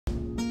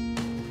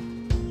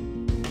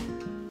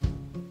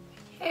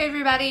Hey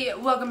everybody,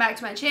 welcome back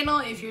to my channel.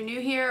 If you're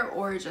new here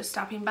or just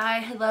stopping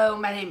by, hello,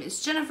 my name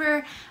is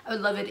Jennifer. I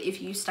would love it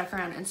if you stuck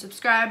around and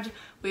subscribed.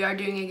 We are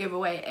doing a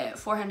giveaway at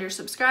 400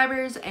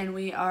 subscribers and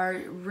we are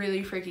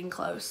really freaking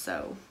close,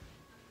 so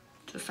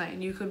just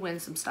saying, you could win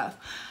some stuff.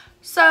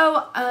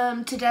 So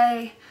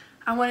today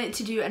I wanted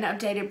to do an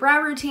updated brow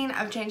routine.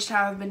 I've changed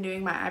how I've been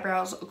doing my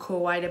eyebrows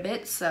quite a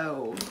bit,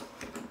 so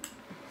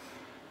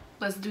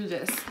let's do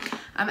this.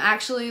 I'm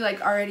actually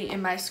like already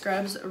in my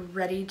scrubs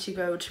ready to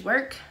go to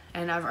work,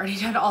 and I've already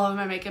done all of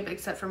my makeup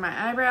except for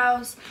my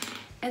eyebrows,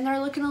 and they're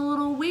looking a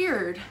little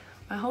weird.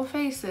 My whole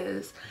face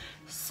is.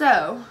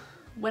 So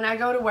when I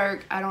go to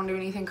work, I don't do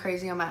anything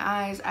crazy on my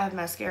eyes. I have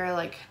mascara,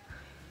 like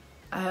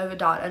I have a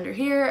dot under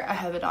here, I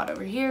have a dot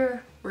over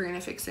here. We're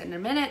gonna fix it in a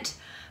minute,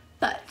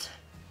 but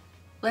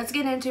let's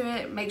get into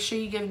it. Make sure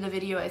you give the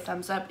video a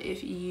thumbs up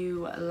if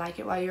you like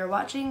it while you're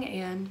watching,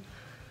 and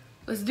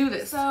let's do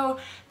this. So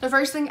the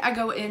first thing I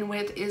go in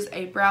with is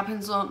a brow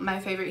pencil. My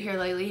favorite here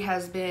lately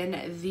has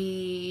been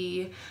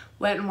the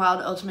Wet n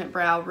Wild Ultimate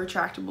Brow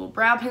Retractable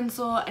Brow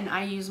Pencil, and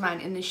I use mine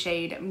in the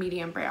shade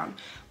medium brown.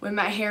 When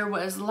my hair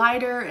was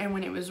lighter and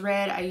when it was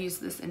red, I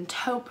used this in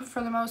taupe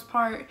for the most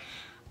part.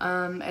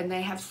 And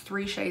they have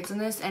 3 shades in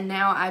this, and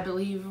now I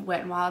believe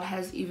Wet n Wild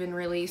has even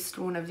released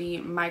one of the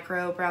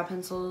micro brow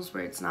pencils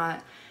where it's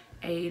not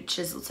a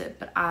chisel tip,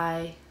 but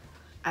I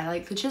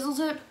like the chisel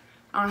tip.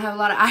 I don't have a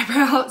lot of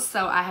eyebrows,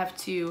 so I have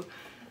to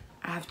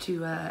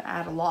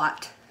add a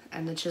lot,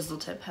 and the chisel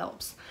tip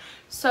helps.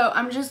 So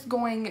I'm just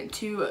going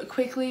to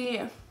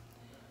quickly,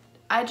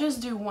 I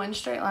just do one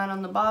straight line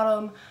on the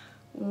bottom,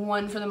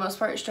 one for the most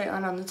part straight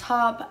line on the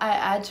top. I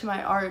add to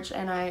my arch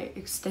and I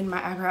extend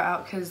my eyebrow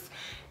out because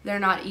they're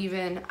not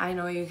even. I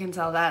know you can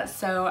tell that.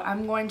 So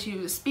I'm going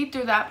to speed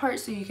through that part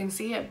so you can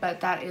see it,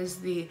 but that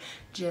is the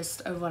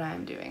gist of what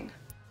I'm doing.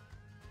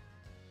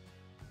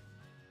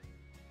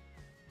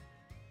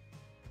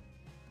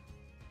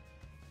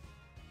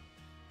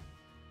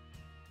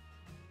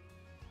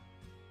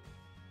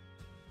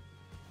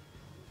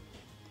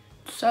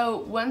 So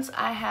once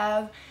I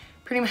have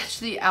pretty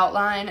much the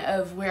outline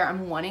of where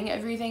I'm wanting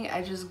everything,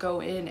 I just go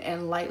in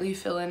and lightly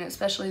fill in,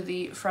 especially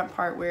the front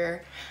part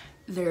where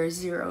there's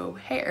 0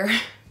 hair.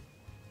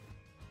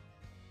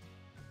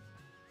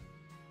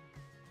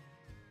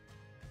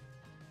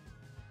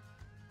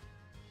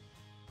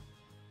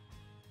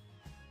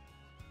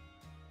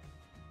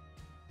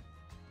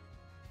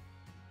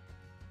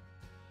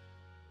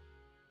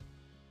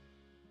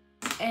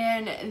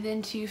 And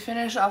then to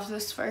finish off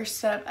this first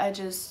step, I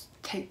just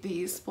take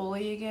the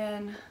spoolie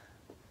again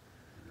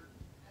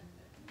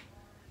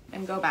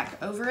and go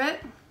back over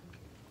it.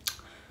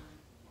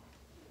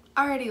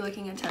 Already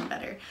looking a ton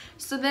better.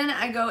 So then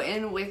I go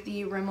in with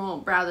the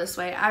Rimmel Brow This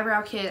Way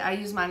eyebrow kit. I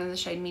use mine in the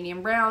shade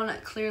medium brown.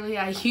 Clearly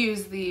I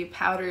use the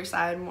powder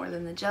side more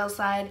than the gel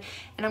side,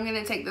 and I'm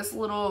gonna take this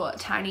little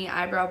tiny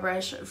eyebrow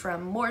brush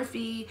from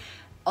Morphe.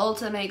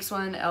 Ulta makes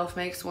one, Elf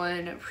makes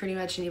one, pretty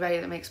much anybody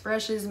that makes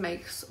brushes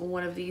makes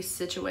one of these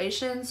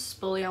situations,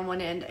 spoolie on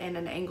one end and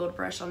an angled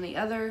brush on the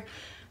other.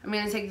 I'm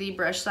going to take the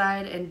brush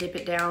side and dip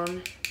it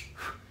down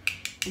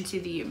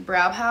into the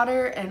brow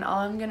powder, and all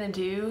I'm going to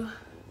do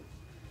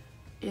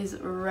is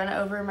run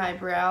over my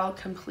brow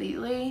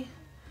completely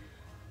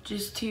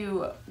just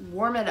to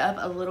warm it up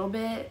a little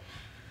bit,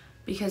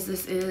 because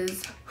this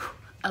is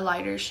a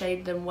lighter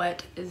shade than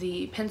what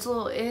the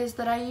pencil is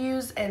that I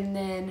use, and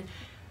then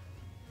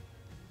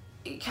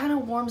it kind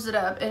of warms it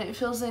up and it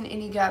fills in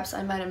any gaps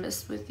I might have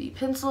missed with the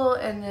pencil,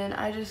 and then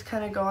I just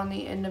kind of go on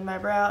the end of my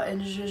brow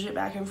and zhuzh it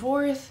back and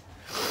forth.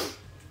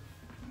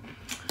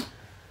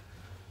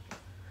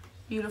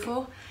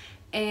 Beautiful.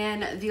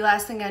 And the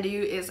last thing I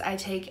do is I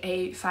take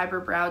a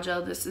fiber brow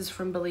gel. This is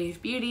from Believe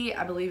Beauty.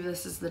 I believe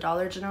this is the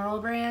Dollar General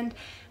brand.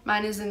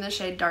 Mine is in the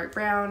shade dark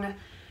brown.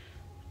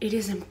 It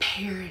is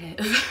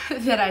imperative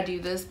that I do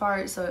this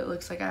part so it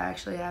looks like I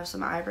actually have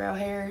some eyebrow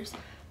hairs.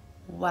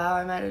 Wow,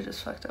 I might have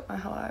just fucked up my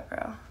whole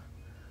eyebrow.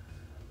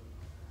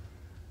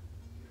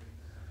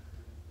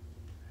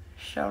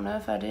 Sure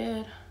enough, I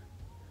did.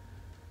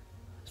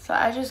 So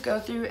I just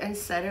go through and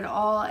set it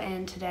all,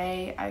 and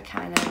today I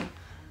kind of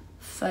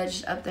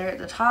fudged up there at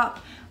the top.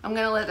 I'm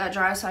gonna let that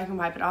dry so I can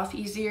wipe it off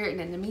easier, and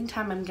in the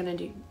meantime, I'm gonna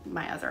do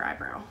my other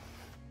eyebrow.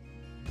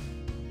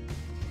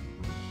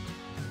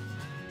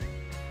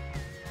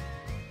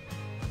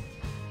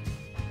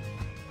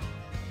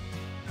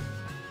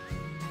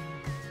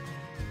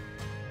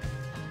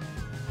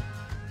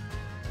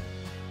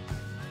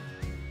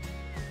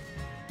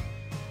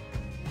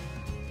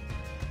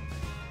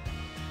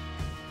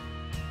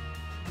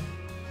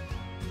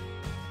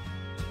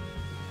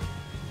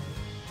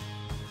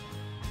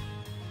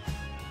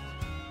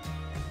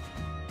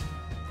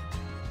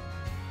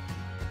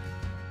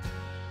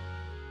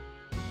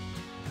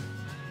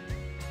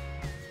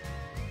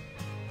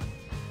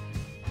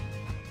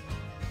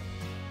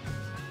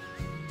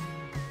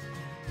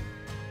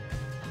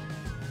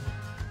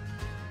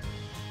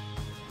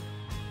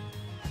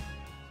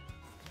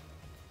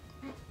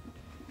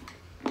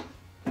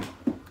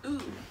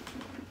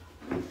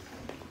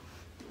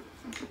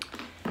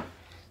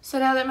 So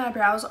now that my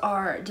brows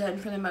are done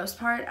for the most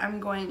part, I'm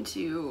going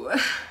to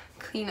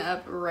clean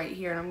up right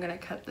here, and I'm gonna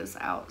cut this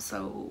out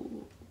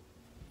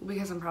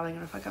because I'm probably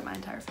gonna fuck up my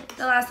entire face.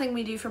 The last thing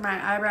we do for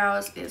my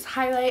eyebrows is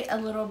highlight a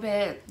little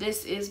bit.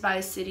 This is by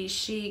City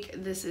Chic.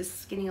 This is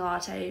Skinny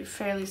Latte.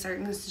 Fairly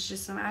certain this is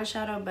just some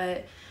eyeshadow,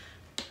 but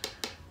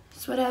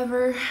it's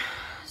whatever.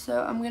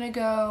 So I'm gonna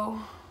go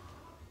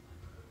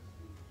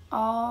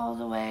all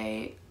the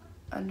way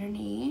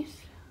underneath.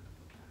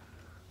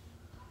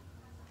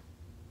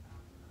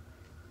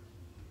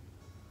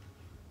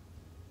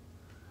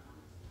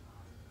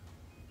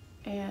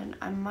 And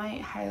I might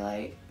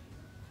highlight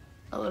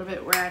a little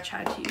bit where I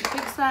tried to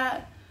fix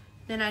that.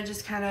 Then I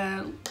just kind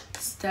of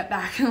step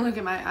back and look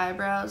at my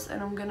eyebrows,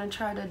 and I'm gonna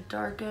try to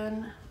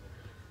darken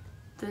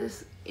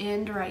this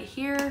end right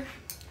here.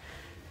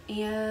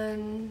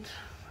 And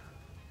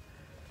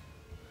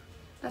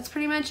that's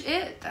pretty much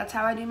it. That's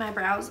how I do my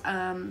brows.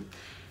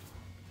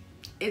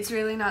 It's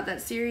really not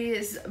that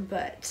serious,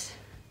 but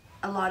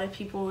a lot of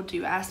people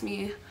do ask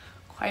me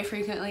quite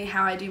frequently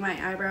how I do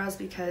my eyebrows,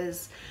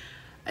 because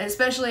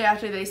especially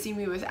after they see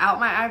me without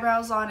my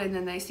eyebrows on and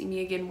then they see me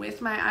again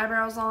with my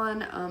eyebrows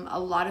on, a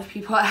lot of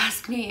people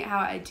ask me how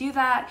I do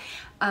that.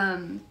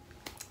 The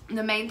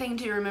main thing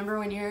to remember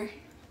when you're,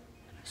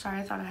 sorry,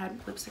 I thought I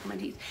had lipstick on my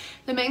teeth.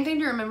 The main thing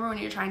to remember when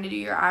you're trying to do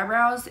your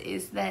eyebrows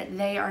is that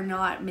they are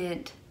not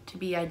meant to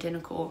be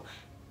identical.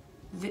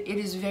 It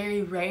is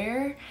very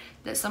rare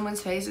that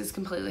someone's face is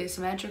completely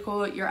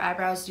symmetrical. Your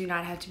eyebrows do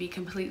not have to be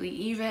completely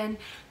even.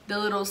 The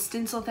little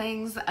stencil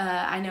things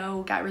I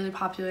know got really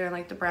popular in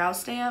like the brow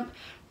stamp.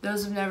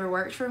 Those have never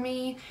worked for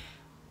me.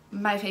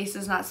 My face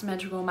is not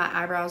symmetrical. My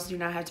eyebrows do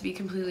not have to be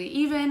completely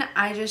even.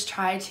 I just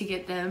try to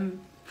get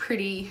them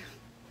pretty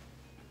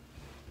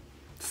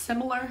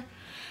similar.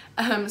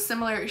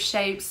 Similar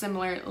shape,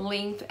 similar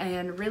length,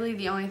 and really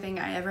the only thing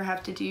I ever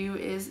have to do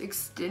is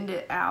extend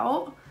it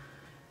out.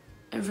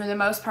 And for the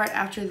most part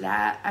after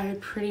that, I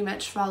pretty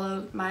much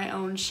follow my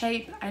own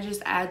shape. I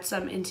just add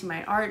some into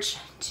my arch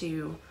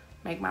to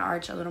make my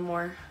arch a little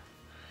more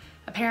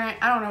apparent.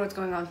 I don't know what's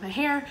going on with my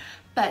hair,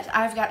 but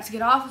I've got to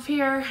get off of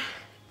here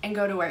and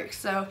go to work.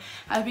 So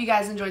I hope you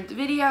guys enjoyed the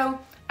video.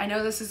 I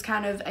know this is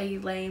kind of a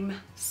lame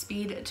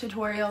speed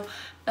tutorial,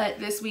 but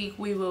this week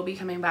we will be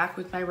coming back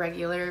with my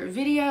regular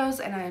videos,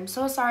 and I am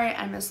so sorry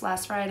I missed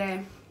last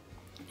Friday.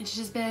 It's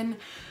just been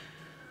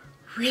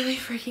really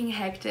freaking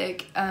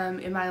hectic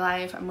in my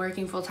life. I'm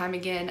working full-time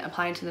again,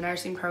 applying to the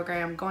nursing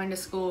program, going to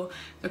school.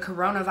 The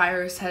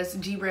coronavirus has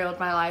derailed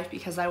my life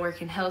because I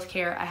work in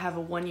healthcare. I have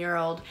a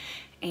 1-year-old,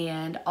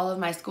 and all of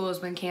my school has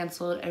been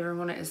canceled.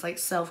 Everyone is like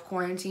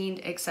self-quarantined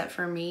except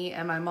for me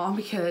and my mom,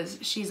 because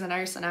she's a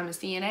nurse and I'm a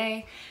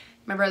CNA.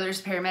 My brother's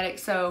a paramedic,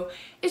 so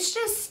it's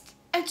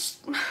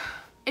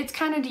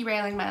kind of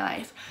derailing my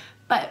life.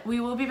 But we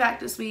will be back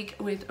this week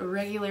with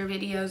regular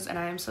videos, and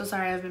I am so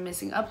sorry I've been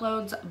missing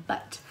uploads,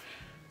 but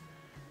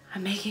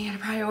I'm making it a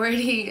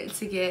priority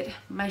to get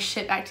my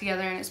shit back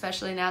together, and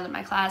especially now that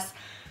my class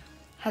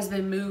has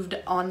been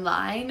moved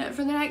online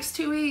for the next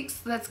 2 weeks,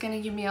 that's gonna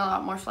give me a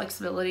lot more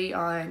flexibility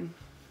on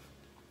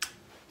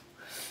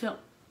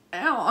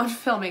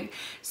filming.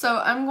 So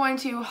I'm going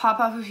to hop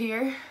off of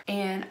here,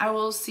 and I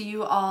will see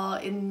you all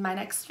in my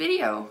next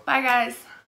video. Bye guys.